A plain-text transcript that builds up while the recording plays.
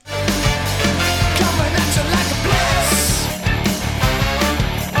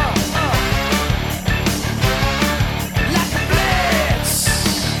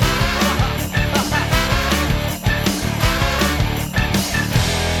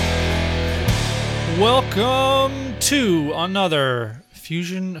Welcome to another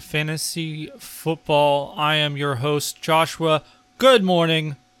Fusion Fantasy Football. I am your host, Joshua. Good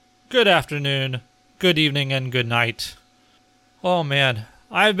morning, good afternoon, good evening, and good night. Oh man,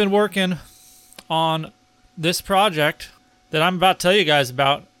 I've been working on this project that I'm about to tell you guys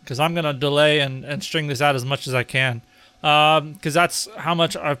about because I'm going to delay and string this out as much as I can because that's how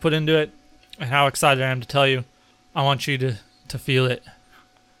much I've put into it and how excited I am to tell you. I want you to feel it.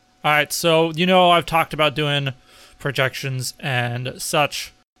 All right, so I've talked about doing projections and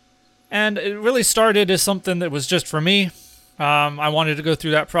such, and it really started as something that was just for me. I wanted to go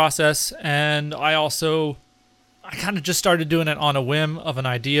through that process, and I kind of just started doing it on a whim of an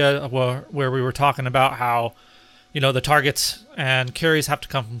idea where we were talking about how, the targets and carries have to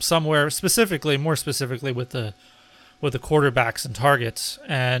come from somewhere, more specifically with the quarterbacks and targets.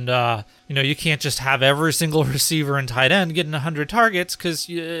 And, you can't just have every single receiver and tight end getting 100 targets because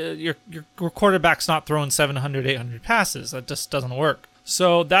your quarterback's not throwing 700, 800 passes. That just doesn't work.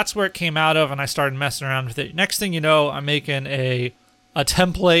 So that's where it came out of, and I started messing around with it. Next thing you know, I'm making a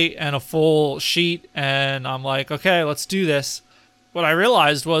template and a full sheet, and I'm like, okay, let's do this. What I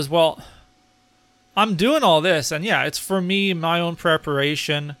realized was, well, I'm doing all this, and yeah, it's for me, my own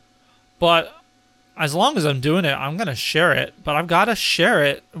preparation, but as long as I'm doing it, I'm going to share it, but I've got to share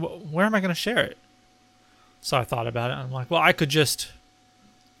it. Where am I going to share it? So I thought about it. I'm like, well, I could just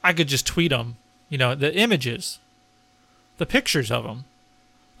tweet them, the images, the pictures of them,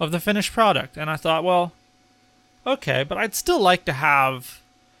 of the finished product. And I thought, well, okay, but I'd still like to have,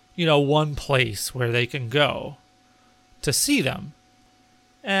 one place where they can go to see them.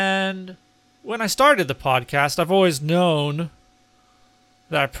 And when I started the podcast, I've always known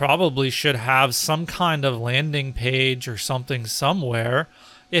that I probably should have some kind of landing page or something somewhere.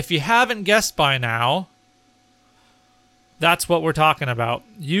 If you haven't guessed by now, that's what we're talking about.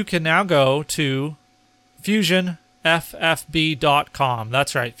 You can now go to fusionffb.com.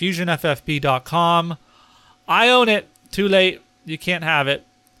 That's right, fusionffb.com. I own it. Too late. You can't have it.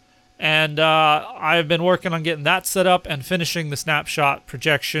 And I've been working on getting that set up and finishing the snapshot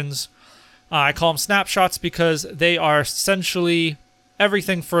projections. I call them snapshots because they are essentially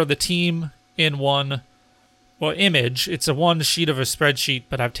everything for the team in one image. It's a one sheet of a spreadsheet,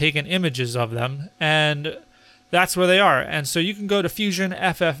 but I've taken images of them, and that's where they are. And so you can go to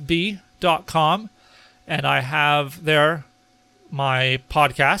fusionffb.com, and I have there my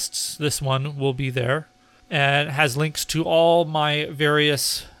podcasts. This one will be there, and it has links to all my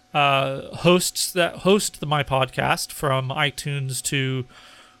various hosts that host my podcast, from iTunes to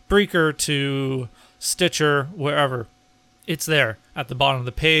Breaker to Stitcher, wherever. It's there at the bottom of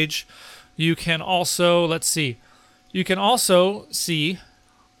the page. You can also, see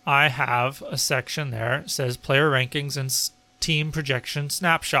I have a section there. It says player rankings and team projection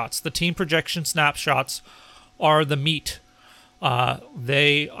snapshots. The team projection snapshots are the meat.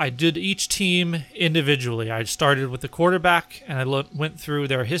 I did each team individually. I started with the quarterback, and I went through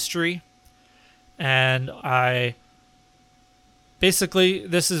their history. And this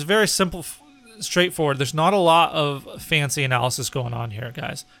is very simple, straightforward. There's not a lot of fancy analysis going on here,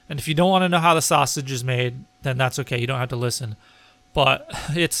 guys. And if you don't want to know how the sausage is made, then that's okay. You don't have to listen. But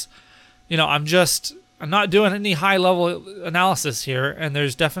it's, I'm not doing any high level analysis here, and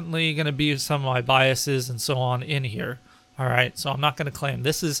there's definitely going to be some of my biases and so on in here. All right, so I'm not going to claim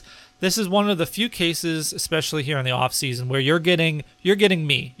this is one of the few cases, especially here in the off season, where you're getting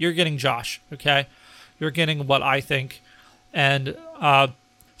me, you're getting Josh. Okay, you're getting what I think, and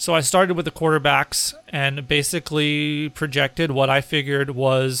so I started with the quarterbacks and basically projected what I figured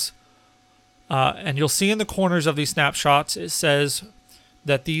was, and you'll see in the corners of these snapshots, it says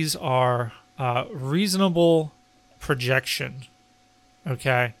that these are reasonable projection.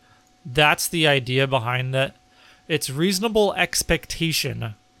 Okay, that's the idea behind that. It's reasonable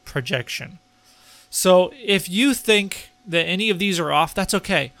expectation projection. So if you think that any of these are off, that's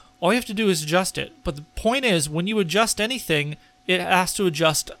okay. All you have to do is adjust it. But the point is, when you adjust anything, it has to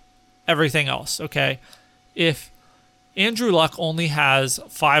adjust everything else, okay? If Andrew Luck only has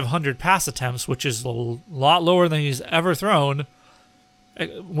 500 pass attempts, which is a lot lower than he's ever thrown,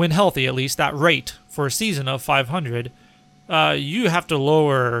 when healthy at least, that rate for a season of 500, you have to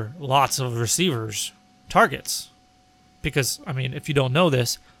lower lots of receivers' targets. Because, if you don't know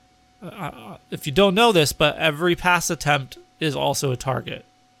this, but every pass attempt is also a target.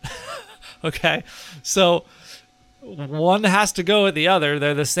 Okay? So one has to go with the other.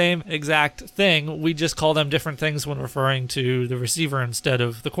 They're the same exact thing. We just call them different things when referring to the receiver instead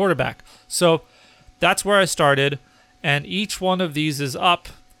of the quarterback. So that's where I started, and each one of these is up.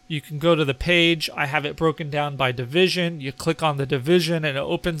 You can go to the page. I have it broken down by division. You click on the division and it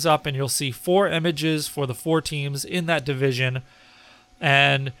opens up and you'll see 4 images for the 4 teams in that division.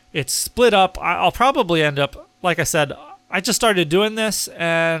 And it's split up. I'll probably end up, like I said, I just started doing this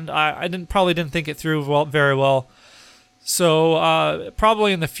and I probably didn't think it through very well. So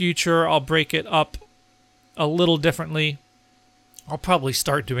probably in the future, I'll break it up a little differently. I'll probably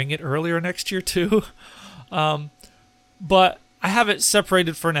start doing it earlier next year too. But I have it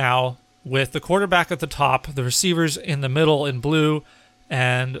separated for now with the quarterback at the top, the receivers in the middle in blue,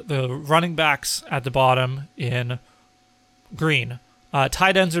 and the running backs at the bottom in green.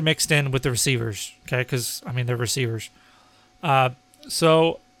 Tight ends are mixed in with the receivers, okay? Because, they're receivers.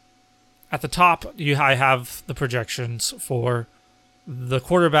 So at the top, I have the projections for the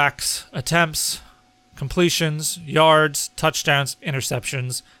quarterback's attempts, completions, yards, touchdowns,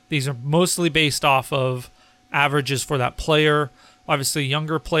 interceptions. These are mostly based off of averages for that player. Obviously,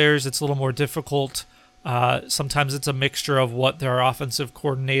 younger players, it's a little more difficult. Sometimes it's a mixture of what their offensive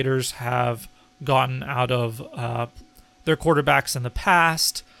coordinators have gotten out of their quarterbacks in the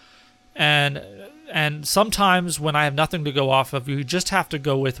past. And sometimes when I have nothing to go off of, you just have to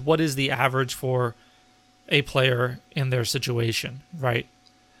go with what is the average for a player in their situation, right?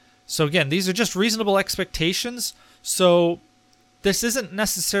 So again, these are just reasonable expectations. So this isn't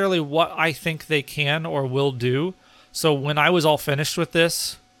necessarily what I think they can or will do. So when I was all finished with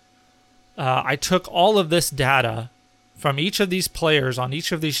this, I took all of this data from each of these players on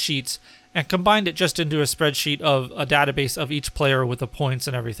each of these sheets and combined it just into a spreadsheet of a database of each player with the points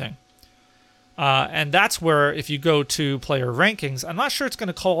and everything. And that's where, if you go to player rankings, I'm not sure it's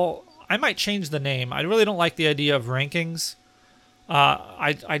going to I might change the name. I really don't like the idea of rankings.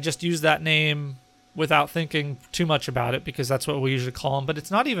 I just use that name without thinking too much about it because that's what we usually call them. But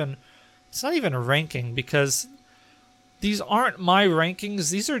it's not even a ranking because these aren't my rankings.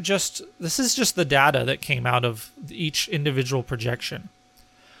 This is just the data that came out of each individual projection.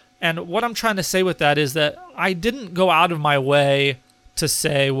 And what I'm trying to say with that is that I didn't go out of my way to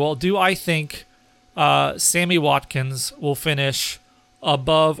say, well, do I think Sammy Watkins will finish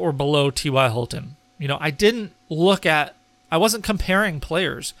above or below T.Y. Hilton? I wasn't comparing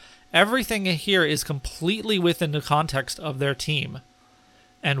players. Everything here is completely within the context of their team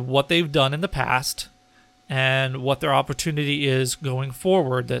and what they've done in the past and what their opportunity is going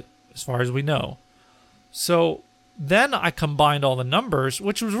forward, that as far as we know. So then I combined all the numbers,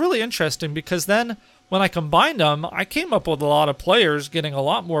 which was really interesting because then when I combined them, I came up with a lot of players getting a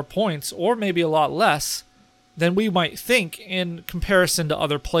lot more points or maybe a lot less than we might think in comparison to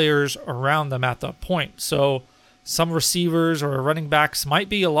other players around them at that point. So some receivers or running backs might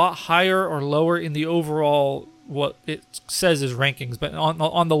be a lot higher or lower in the overall, what it says is rankings, but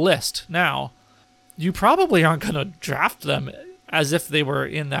on the list now, you probably aren't going to draft them as if they were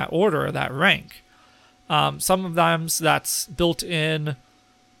in that order or that rank. Some of them that's built-in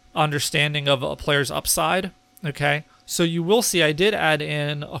understanding of a player's upside, okay? So you will see I did add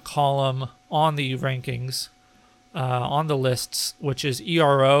in a column on the rankings, on the lists, which is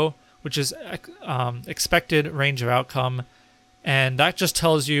ERO, which is expected range of outcome. And that just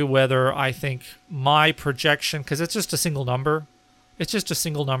tells you whether I think my projection, because it's just a single number. It's just a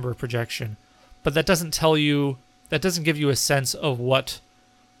single number projection. But that doesn't give you a sense of what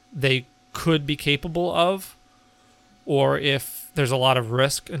they could be capable of, or if there's a lot of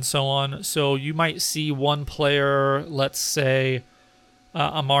risk and so on. So you might see one player, let's say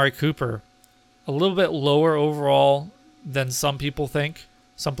Amari Cooper, a little bit lower overall than some people think.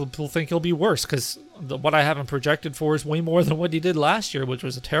 Some people think he'll be worse because what I have him projected for is way more than what he did last year, which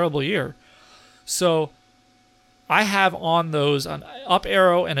was a terrible year. So I have on those an up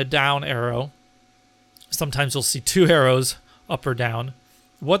arrow and a down arrow. Sometimes you'll see 2 arrows, up or down.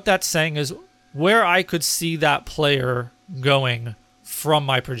 What that's saying is where I could see that player going from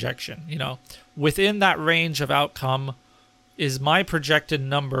my projection. Within that range of outcome, is my projected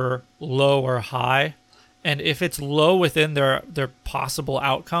number low or high? And if it's low within their possible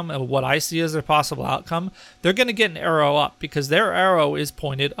outcome, and what I see as their possible outcome, they're going to get an arrow up because their arrow is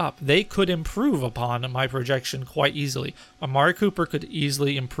pointed up. They could improve upon my projection quite easily. Amari Cooper could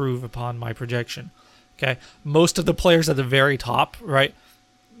easily improve upon my projection. Okay, most of the players at the very top, right?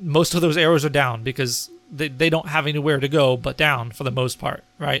 Most of those arrows are down because they don't have anywhere to go but down for the most part,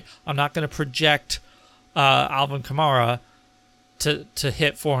 right? I'm not going to project Alvin Kamara to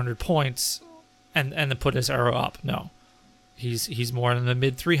hit 400 points and then put his arrow up. No, he's more in the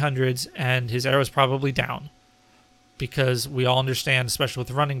mid 300s, and his arrow is probably down because we all understand, especially with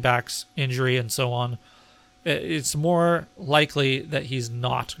running backs, injury and so on, it's more likely that he's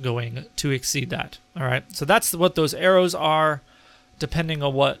not going to exceed that. All right, so that's what those arrows are depending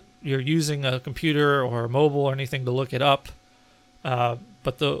on what you're using, a computer or a mobile or anything to look it up.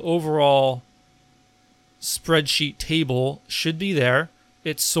 But the overall spreadsheet table should be there.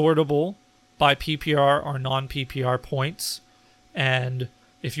 It's sortable by PPR or non-PPR points. And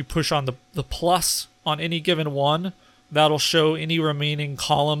if you push on the plus on any given one, that'll show any remaining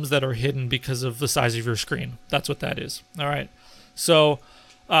columns that are hidden because of the size of your screen. That's what that is. All right. So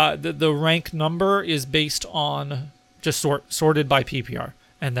the rank number is based on just sorted by PPR.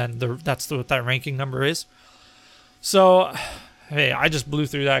 And then that's what that ranking number is. So, hey, I just blew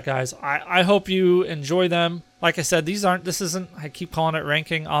through that, guys. I hope you enjoy them. Like I said, I keep calling it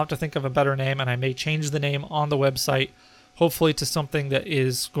ranking. I'll have to think of a better name, and I may change the name on the website, hopefully to something that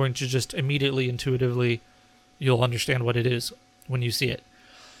is going to just immediately, intuitively, you'll understand what it is when you see it.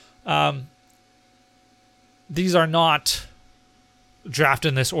 These are not draft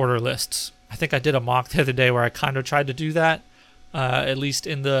in this order lists. I think I did a mock the other day where I kind of tried to do that, at least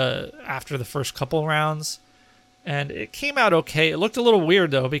after the first couple rounds. And it came out okay. It looked a little weird,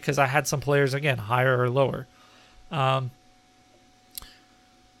 though, because I had some players, again, higher or lower. Yeah.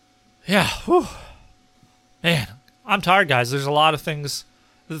 Whew. Man, I'm tired, guys. There's a lot of things.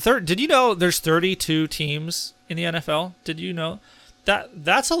 Did you know there's 32 teams in the NFL? Did you know?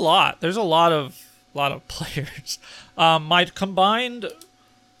 That's a lot. There's a lot of players. My combined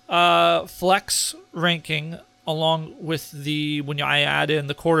flex ranking, along with when I add in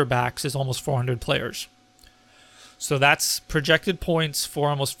the quarterbacks, is almost 400 players. So that's projected points for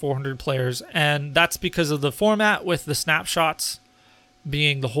almost 400 players, and that's because of the format with the snapshots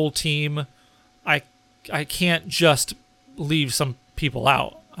being the whole team. I can't just leave some people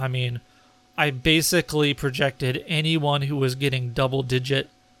out. I mean, I basically projected anyone who was getting double-digit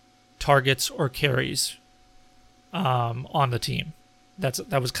targets or carries on the team.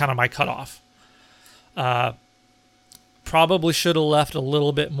 That was kind of my cutoff. Probably should have left a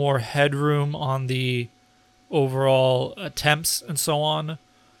little bit more headroom on the overall attempts and so on,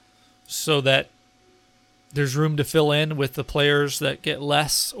 so that there's room to fill in with the players that get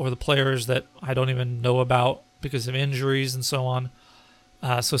less or the players that I don't even know about because of injuries and so on.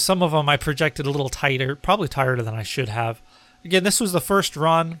 So some of them I projected a little tighter, probably tighter than I should have. Again, this was the first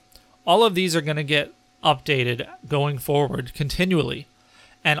run. All of these are going to get updated going forward continually.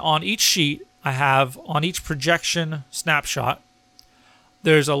 And on each sheet, I have on each projection snapshot,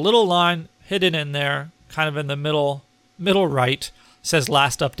 there's a little line hidden in there, kind of in the middle right, says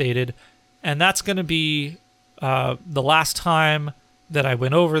last updated. And that's going to be the last time that I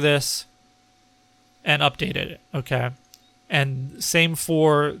went over this and updated it. Okay. And same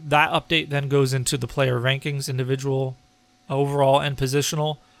for that update then goes into the player rankings, individual, overall, and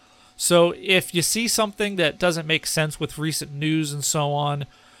positional. So if you see something that doesn't make sense with recent news and so on,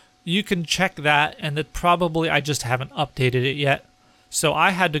 you can check that, and that probably I just haven't updated it yet. So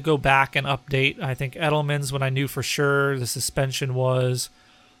I had to go back and update, I think, Edelman's when I knew for sure the suspension was.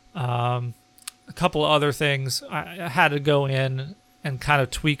 A couple of other things. I had to go in and kind of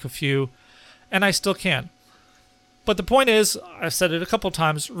tweak a few, and I still can. But the point is, I've said it a couple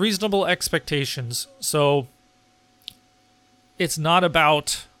times, reasonable expectations. So it's not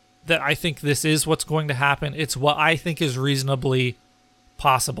about that I think this is what's going to happen. It's what I think is reasonably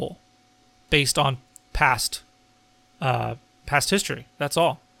possible based on past history. That's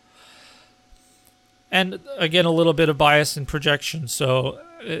all. And again, a little bit of bias in projection. So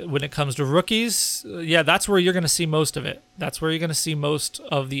when it comes to rookies, that's where you're going to see most of it. That's where you're going to see most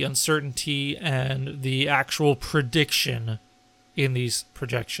of the uncertainty and the actual prediction in these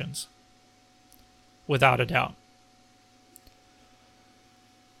projections, without a doubt.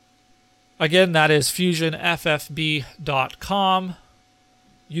 Again, that is fusionffb.com.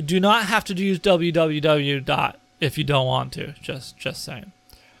 You do not have to use www. If you don't want to. Just saying.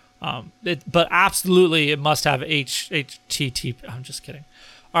 But absolutely, it must have HTTP. I'm just kidding.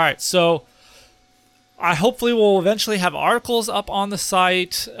 All right, so I hopefully will eventually have articles up on the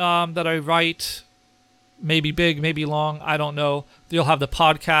site that I write. Maybe big, maybe long. I don't know. You'll have the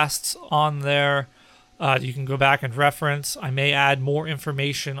podcasts on there. You can go back and reference. I may add more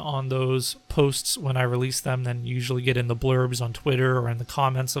information on those posts when I release them than usually get in the blurbs on Twitter or in the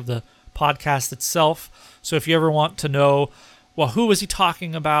comments of the podcast itself. So if you ever want to know, well, who was he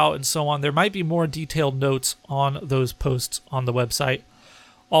talking about and so on, there might be more detailed notes on those posts on the website.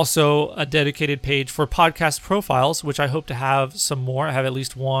 Also, a dedicated page for podcast profiles, which I hope to have some more. I have at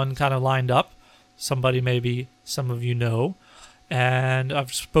least one kind of lined up. Somebody maybe some of you know. And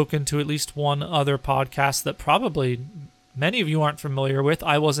I've spoken to at least one other podcast that probably many of you aren't familiar with.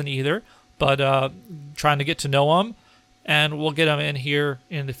 I wasn't either, but trying to get to know them, and we'll get them in here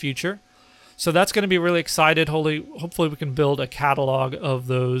in the future. So that's going to be really excited. Hopefully we can build a catalog of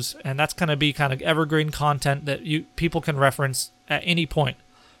those, and that's going to be kind of evergreen content that people can reference at any point.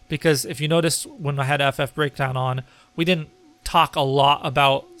 Because if you notice when I had FF Breakdown on, we didn't talk a lot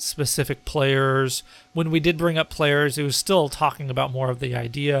about specific players. When we did bring up players, it was still talking about more of the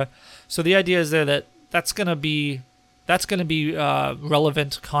idea. So the idea is there that that's going to be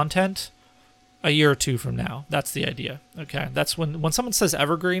relevant content a year or two from now. That's the idea. Okay, that's when someone says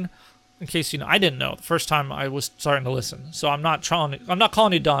evergreen. In case I didn't know the first time I was starting to listen. So I'm not calling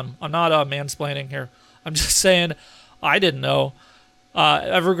you dumb. I'm not mansplaining here. I'm just saying I didn't know.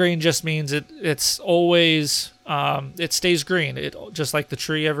 Evergreen just means it's always it stays green. It just like the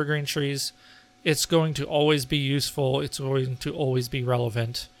tree, evergreen trees. It's going to always be useful. It's going to always be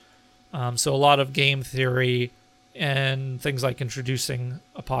relevant. So a lot of game theory and things like introducing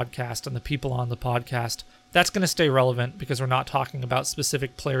a podcast and the people on the podcast, that's going to stay relevant because we're not talking about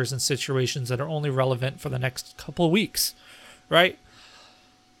specific players and situations that are only relevant for the next couple of weeks, right?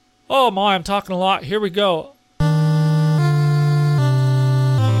 Oh my, I'm talking a lot. Here we go.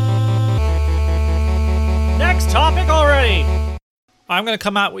 Next topic already. I'm going to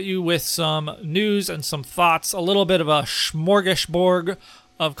come out with you with some news and some thoughts, a little bit of a smorgasbord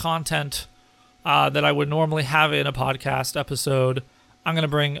of content that I would normally have in a podcast episode. I'm going to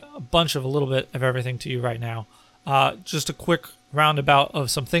bring a little bit of everything to you right now. Just a quick roundabout of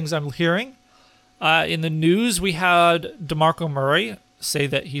some things I'm hearing. In the news, we had DeMarco Murray say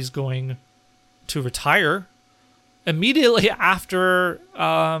that he's going to retire immediately after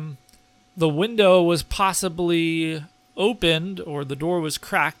the window was possibly opened or the door was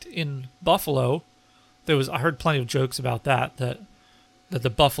cracked in Buffalo. I heard plenty of jokes about that the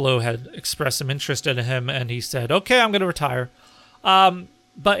Buffalo had expressed some interest in him, and he said, "Okay, I'm going to retire."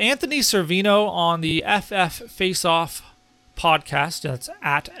 But Anthony Servino on the FF Faceoff podcast, that's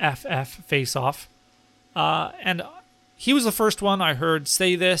at FF Faceoff, and he was the first one I heard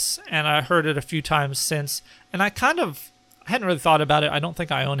say this, and I heard it a few times since, and I hadn't really thought about it. I don't think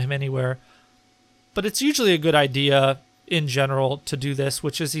I own him anywhere, but it's usually a good idea in general to do this,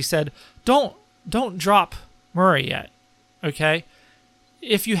 which is he said, don't drop Murray yet, okay?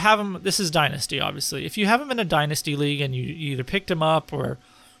 If you have him, this is Dynasty, obviously. If you have him in a Dynasty league and you either picked him up or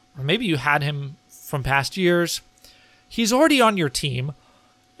maybe you had him from past years, he's already on your team.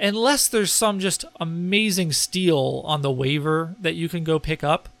 Unless there's some just amazing steal on the waiver that you can go pick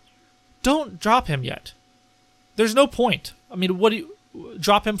up, don't drop him yet. There's no point. I mean,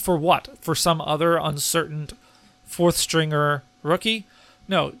 drop him for what? For some other uncertain fourth stringer rookie?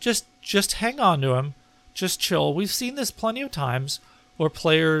 No, just hang on to him. Just chill. We've seen this plenty of times where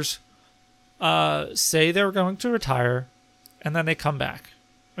players say they're going to retire and then they come back.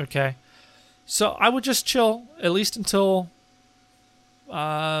 Okay? So I would just chill at least until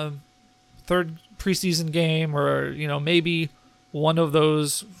third preseason game, or maybe one of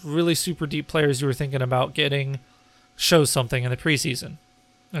those really super deep players you were thinking about getting shows something in the preseason.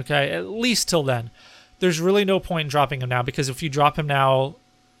 Okay? At least till then. There's really no point in dropping him now, because if you drop him now,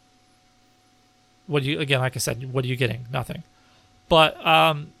 like I said, what are you getting? Nothing. But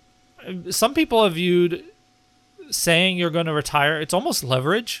some people have viewed saying you're going to retire, it's almost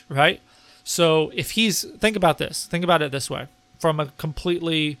leverage, right? So if think about it this way, from a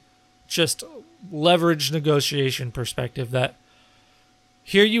completely just leverage negotiation perspective, that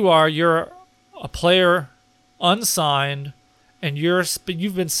here you are, you're a player unsigned, and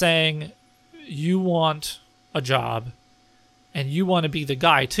you've been saying you want a job, and you want to be the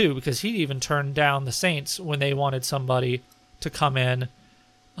guy too, because he even turned down the Saints when they wanted somebody to come in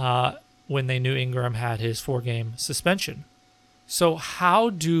when they knew Ingram had his 4-game suspension. So how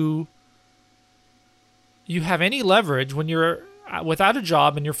do you have any leverage when you're without a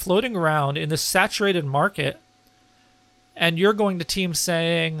job and you're floating around in this saturated market, and you're going to teams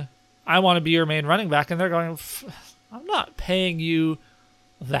saying, I want to be your main running back, and they're going, I'm not paying you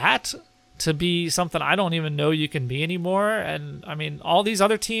that to be something I don't even know you can be anymore. And I mean, all these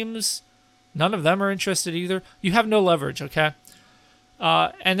other teams, none of them are interested either. You have no leverage, okay?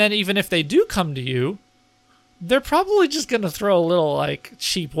 And then even if they do come to you, they're probably just going to throw a little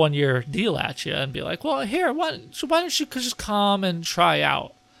cheap 1-year deal at you and be like, well, here, why don't you just come and try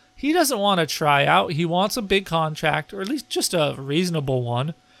out? He doesn't want to try out. He wants a big contract, or at least just a reasonable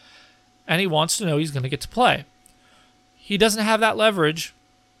one. And he wants to know he's going to get to play. He doesn't have that leverage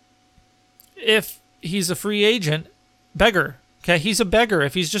if he's a free agent. Beggar. Okay, he's a beggar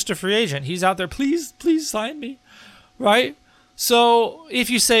if he's just a free agent. He's out there, please sign me, right? So if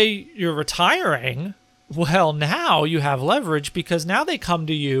you say you're retiring, well, now you have leverage, because now they come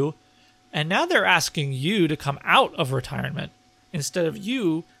to you and now they're asking you to come out of retirement instead of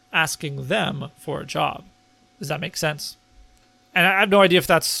you asking them for a job. Does that make sense? And I have no idea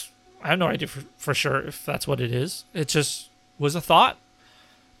for sure if that's what it is. It just was a thought,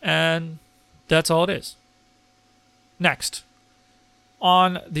 and that's all it is. Next,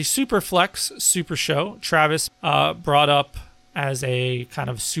 on the Superflex Super Show, Travis brought up as a kind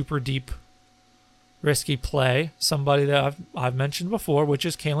of super deep, risky play somebody that I've mentioned before, which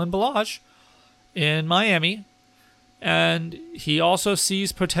is Kalen Ballage in Miami. And he also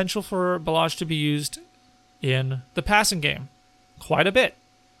sees potential for Ballage to be used in the passing game quite a bit.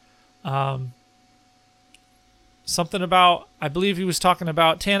 Something about, I believe he was talking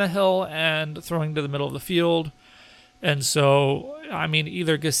about Tannehill and throwing to the middle of the field. And so, I mean,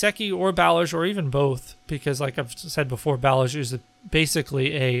 either Gesicki or Ballage, or even both, because like I've said before, Ballage is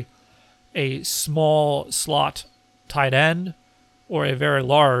basically a small slot tight end or a very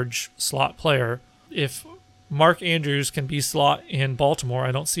large slot player. If Mark Andrews can be slot in Baltimore,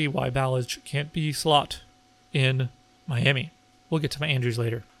 I don't see why Ballage can't be slot in Miami. We'll get to my Andrews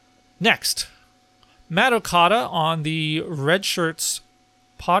later. Next, Matt Okada on the Red Shirts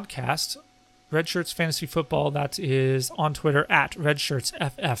podcast, Red Shirts Fantasy Football, that is on Twitter at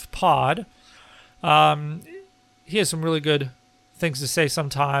RedShirtsFFPod. He has some really good things to say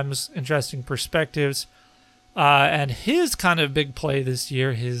sometimes, interesting perspectives. And his kind of big play this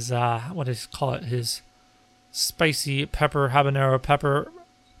year, his spicy habanero pepper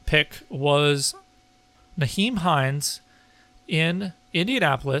pick was Nyheim Hines in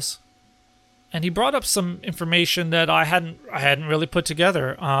Indianapolis. And he brought up some information that I hadn't really put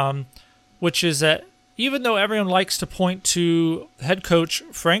together, which is that even though everyone likes to point to head coach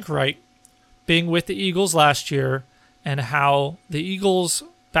Frank Reich being with the Eagles last year and how the Eagles'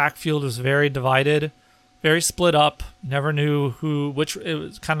 backfield was very divided, very split up, never knew which. It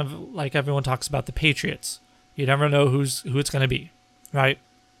was kind of like everyone talks about the Patriots. You never know who it's going to be, right?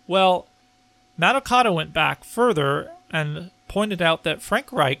 Well, Matt Okada went back further and pointed out that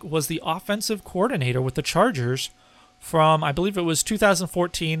Frank Reich was the offensive coordinator with the Chargers from, I believe it was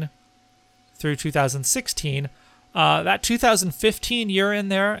 2014 through 2016. That 2015 year in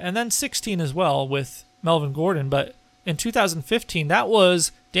there, and then 16 as well with Melvin Gordon. But in 2015, that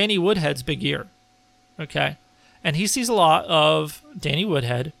was Danny Woodhead's big year. Okay. And he sees a lot of Danny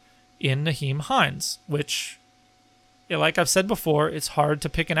Woodhead in Nyheim Hines, which, like I've said before, it's hard to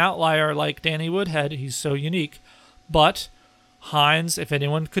pick an outlier like Danny Woodhead. He's so unique. But Hines, if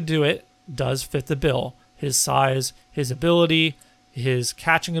anyone could do it, does fit the bill. His size, his ability, his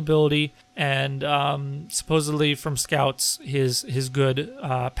catching ability, and supposedly from scouts, his good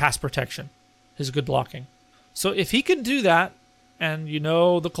pass protection, his good blocking. So if he can do that, and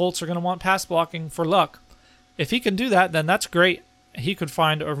the Colts are going to want pass blocking for luck, if he can do that, then that's great. He could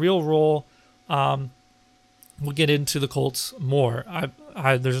find a real role. We'll get into the Colts more.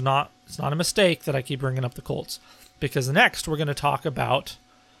 It's not a mistake that I keep bringing up the Colts, because next we're going to talk about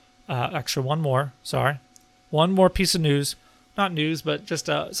one more piece of news. Not news, but just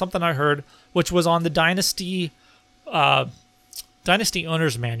something I heard, which was on the Dynasty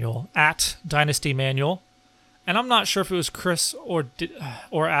Owner's Manual, at Dynasty Manual. And I'm not sure if it was Chris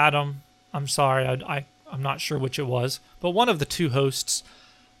or Adam. I'm sorry, I'm not sure which it was. But one of the two hosts,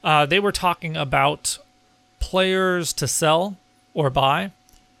 they were talking about players to sell or buy.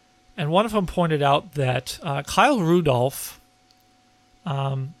 And one of them pointed out that Kyle Rudolph,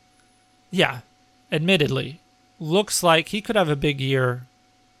 admittedly, looks like he could have a big year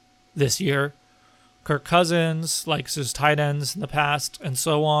this year. Kirk Cousins likes his tight ends in the past and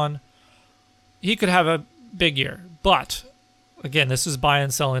so on. He could have a big year. But, again, this is buy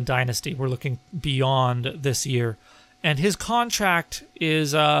and sell in Dynasty. We're looking beyond this year. And his contract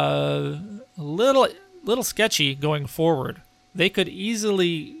is a little sketchy going forward. They could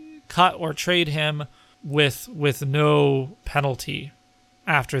easily cut or trade him with no penalty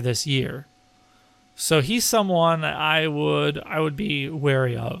after this year. So he's someone that I would be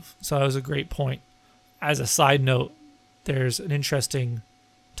wary of. So that was a great point. As a side note, there's an interesting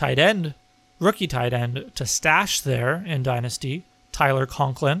rookie tight end to stash there in Dynasty, Tyler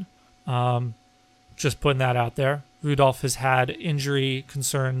Conklin. Just putting that out there. Rudolph has had injury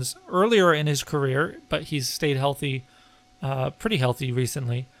concerns earlier in his career, but he's stayed healthy, pretty healthy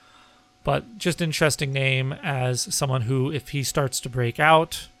recently. But just interesting name as someone who, if he starts to break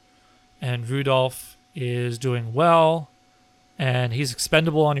out and Rudolph is doing well and he's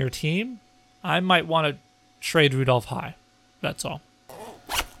expendable on your team, I might want to trade Rudolph high. That's all. All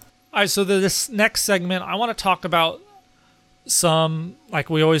right, so this next segment, I want to talk about some, like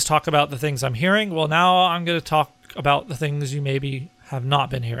we always talk about the things I'm hearing. Well, now I'm going to talk about the things you maybe have not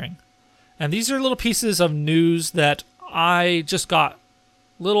been hearing. And these are little pieces of news that I just got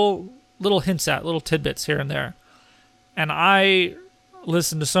little hints at, little tidbits here and there. And I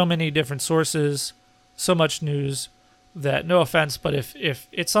listen to so many different sources, so much news that, no offense, but if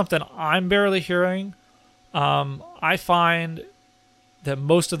it's something I'm barely hearing, I find that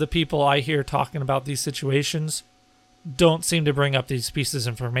most of the people I hear talking about these situations don't seem to bring up these pieces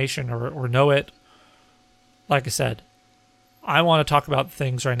of information or know it. Like I said, I want to talk about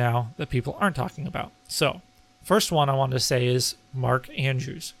things right now that people aren't talking about. So, first one I want to say is Mark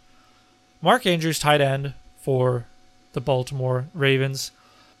Andrews. Mark Andrews, tight end for the Baltimore Ravens.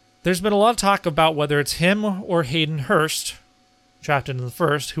 There's been a lot of talk about whether it's him or Hayden Hurst, drafted in the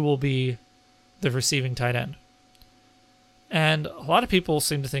first, who will be the receiving tight end. And a lot of people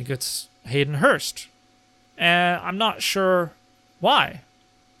seem to think it's Hayden Hurst. And I'm not sure why.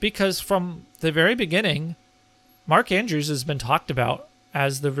 Because from the very beginning, Mark Andrews has been talked about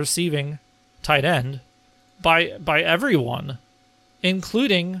as the receiving tight end by everyone,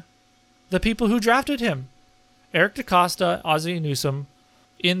 including the people who drafted him. Eric DeCosta, Ozzie Newsome,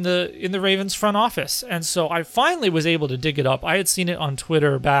 in the Ravens front office. And so I finally was able to dig it up. I had seen it on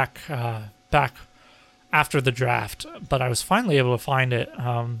Twitter back after the draft, but I was finally able to find it.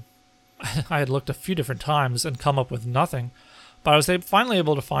 I had looked a few different times and come up with nothing, but I was finally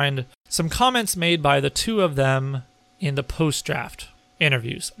able to find some comments made by the two of them in the post-draft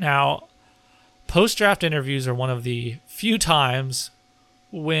interviews. Now, post-draft interviews are one of the few times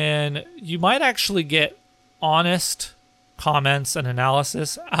when you might actually get honest comments and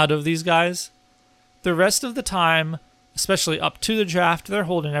analysis out of these guys. The rest of the time, especially up to the draft, they're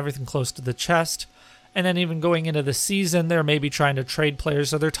holding everything close to the chest. And then even going into the season, they're maybe trying to trade players,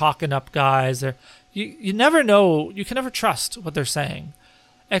 so they're talking up guys. You never know. You can never trust what they're saying,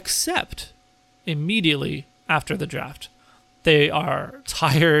 except immediately after the draft. They are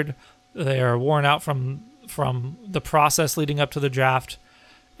tired. They are worn out from the process leading up to the draft.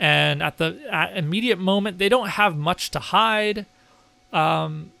 And at immediate moment, they don't have much to hide.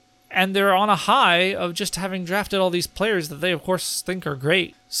 And they're on a high of just having drafted all these players that they, of course, think are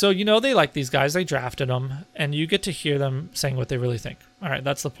great. So, they like these guys. They drafted them. And you get to hear them saying what they really think. All right,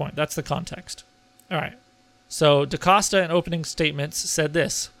 that's the point. That's the context. All right. So, DeCosta, in opening statements, said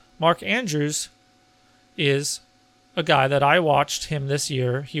this. Mark Andrews is a guy that I watched him this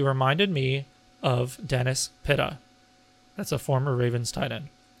year. He reminded me of Dennis Pitta. That's a former Ravens tight end.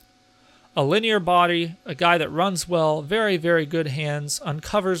 A linear body, a guy that runs well, very, very good hands,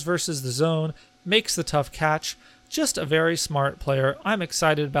 uncovers versus the zone, makes the tough catch. Just a very smart player. I'm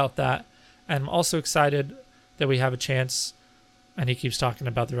excited about that. And I'm also excited that we have a chance. And he keeps talking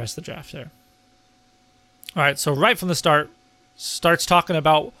about the rest of the draft there. All right, so right from the start, starts talking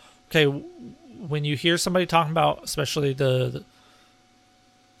about, okay, when you hear somebody talking about, especially the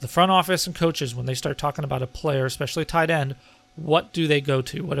front office and coaches, when they start talking about a player, especially tight end, what do they go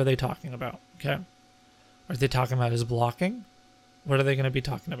to? What are they talking about? Okay. Are they talking about his blocking? What are they going to be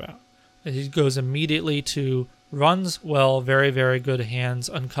talking about? He goes immediately to runs well, very, very good hands,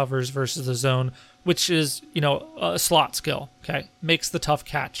 uncovers versus the zone, which is, a slot skill. Okay. Makes the tough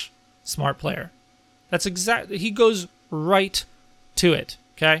catch. Smart player. That's exactly, he goes right to it.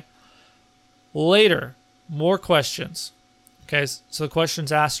 Okay. Later, more questions. Okay, so the questions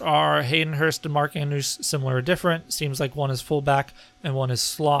asked are Hayden Hurst and Mark Andrews similar or different? Seems like one is fullback and one is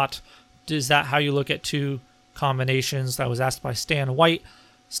slot. Is that how you look at two combinations? That was asked by Stan White.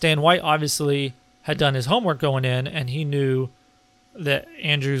 Stan White obviously had done his homework going in, and he knew that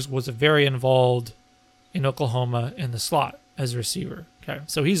Andrews was very involved in Oklahoma in the slot as a receiver. Okay,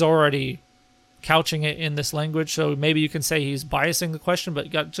 so he's already couching it in this language, so maybe you can say he's biasing the question,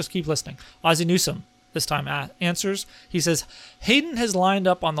 but just keep listening. Ozzie Newsome this time answers. He says, Hayden has lined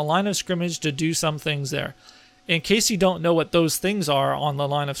up on the line of scrimmage to do some things there. In case you don't know what those things are on the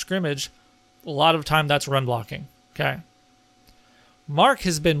line of scrimmage, a lot of time that's run blocking. Okay. Mark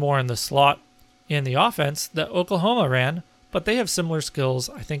has been more in the slot in the offense that Oklahoma ran, but they have similar skills.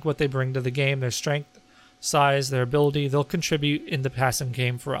 I think what they bring to the game, their strength, size, their ability, they'll contribute in the passing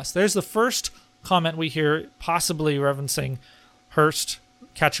game for us. There's the first comment we hear, possibly referencing Hurst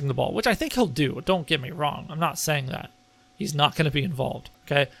catching the ball, which I think he'll do. Don't get me wrong. I'm not saying that. He's not going to be involved.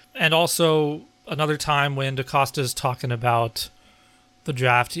 Okay. And also another time when DeCosta's talking about the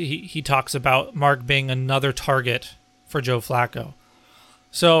draft, he talks about Mark being another target for Joe Flacco.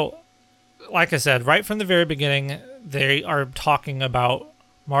 So, like I said, right from the very beginning, they are talking about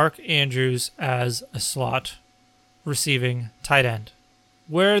Mark Andrews as a slot receiving tight end.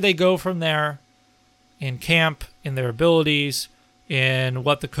 Where they go from there in camp, in their abilities, in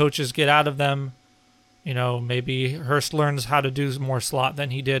what the coaches get out of them. Maybe Hurst learns how to do more slot than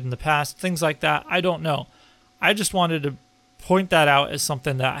he did in the past. Things like that. I don't know. I just wanted to point that out as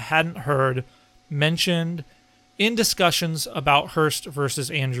something that I hadn't heard mentioned in discussions about Hurst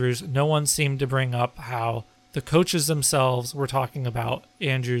versus Andrews. No one seemed to bring up how the coaches themselves were talking about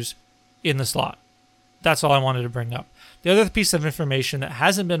Andrews in the slot. That's all I wanted to bring up. The other piece of information that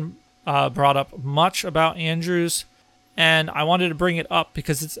hasn't been brought up much about Andrews, and I wanted to bring it up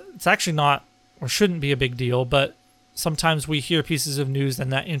because it's actually not, or shouldn't be, a big deal, but sometimes we hear pieces of news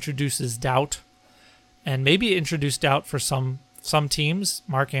and that introduces doubt, and maybe it introduced doubt for some teams.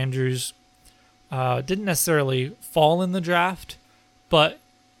 Mark Andrews didn't necessarily fall in the draft, but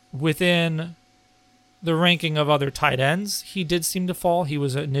within the ranking of other tight ends, he did seem to fall. He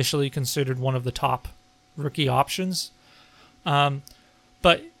was initially considered one of the top rookie options.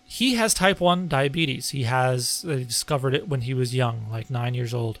 But he has type 1 diabetes. They discovered it when he was young, like 9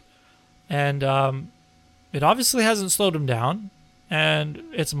 years old. And it obviously hasn't slowed him down, and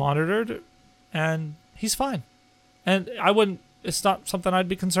it's monitored, and he's fine. And it's not something I'd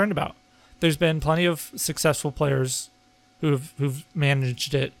be concerned about. There's been plenty of successful players who've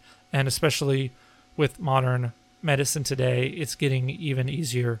managed it, and especially with modern medicine today, it's getting even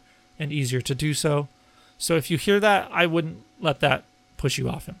easier and easier to do so. So if you hear that, I wouldn't let that push you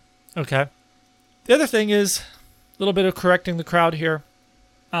off him. Okay. The other thing is a little bit of correcting the crowd here.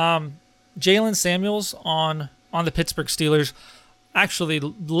 Jaylen Samuels on the Pittsburgh Steelers actually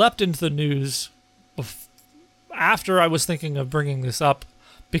leapt into the news after I was thinking of bringing this up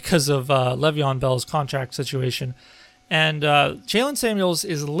because of Le'Veon Bell's contract situation. And Jaylen Samuels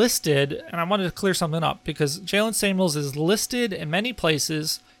is listed, and I wanted to clear something up because Jaylen Samuels is listed in many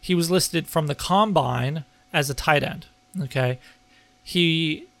places. He was listed from the combine as a tight end. Okay,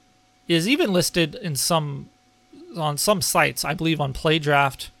 he is even listed on some sites, I believe on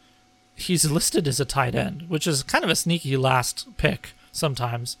PlayDraft. He's listed as a tight end, which is kind of a sneaky last pick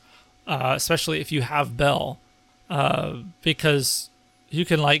sometimes, especially if you have Bell, because you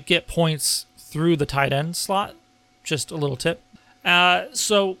can get points through the tight end slot. Just a little tip.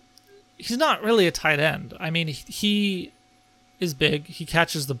 So he's not really a tight end. I mean, he is big. He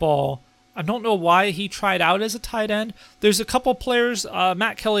catches the ball. I don't know why he tried out as a tight end. There's a couple players.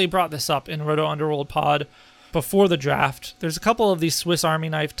 Matt Kelly brought this up in Roto Underworld Pod before the draft. There's a couple of these Swiss Army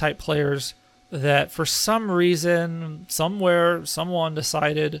knife type players that for some reason, somewhere, someone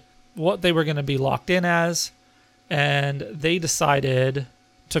decided what they were going to be locked in as, and they decided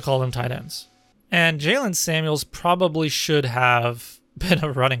to call them tight ends. And Jaylen Samuels probably should have been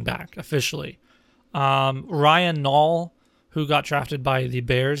a running back officially. Ryan Nall, who got drafted by the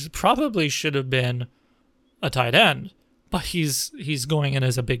Bears, probably should have been a tight end, but he's going in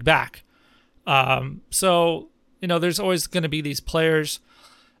as a big back. So, there's always going to be these players,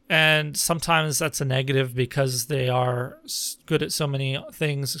 and sometimes that's a negative because they are good at so many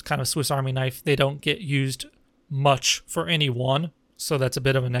things. It's kind of Swiss Army knife. They don't get used much for any one, so that's a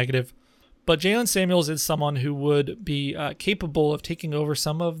bit of a negative. But Jaylen Samuels is someone who would be capable of taking over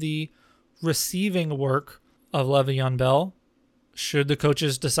some of the receiving work of Le'Veon Bell, should the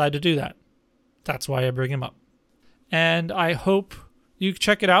coaches decide to do that. That's why I bring him up. And I hope you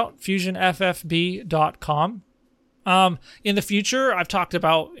check it out, fusionffb.com. In the future, I've talked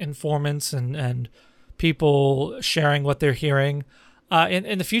about informants and people sharing what they're hearing.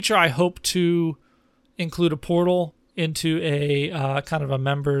 In the future, I hope to include a portal into a kind of a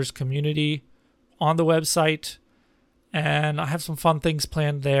members community on the website. And I have some fun things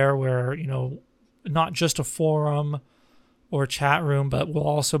planned there where, not just a forum or chat room, but we'll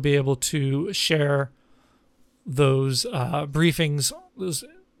also be able to share those briefings, those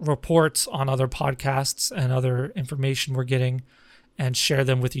reports on other podcasts and other information we're getting, and share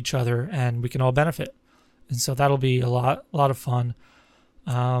them with each other, and we can all benefit. And so that'll be a lot of fun.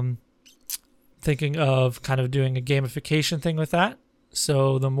 Thinking of kind of doing a gamification thing with that.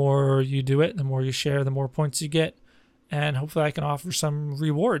 So the more you do it, the more you share, the more points you get. And hopefully I can offer some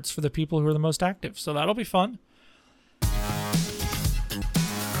rewards for the people who are the most active. So that'll be fun.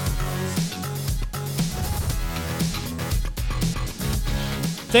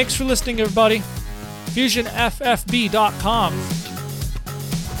 Thanks for listening, everybody. FusionFFB.com.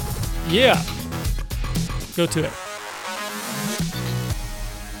 Yeah. Go to it.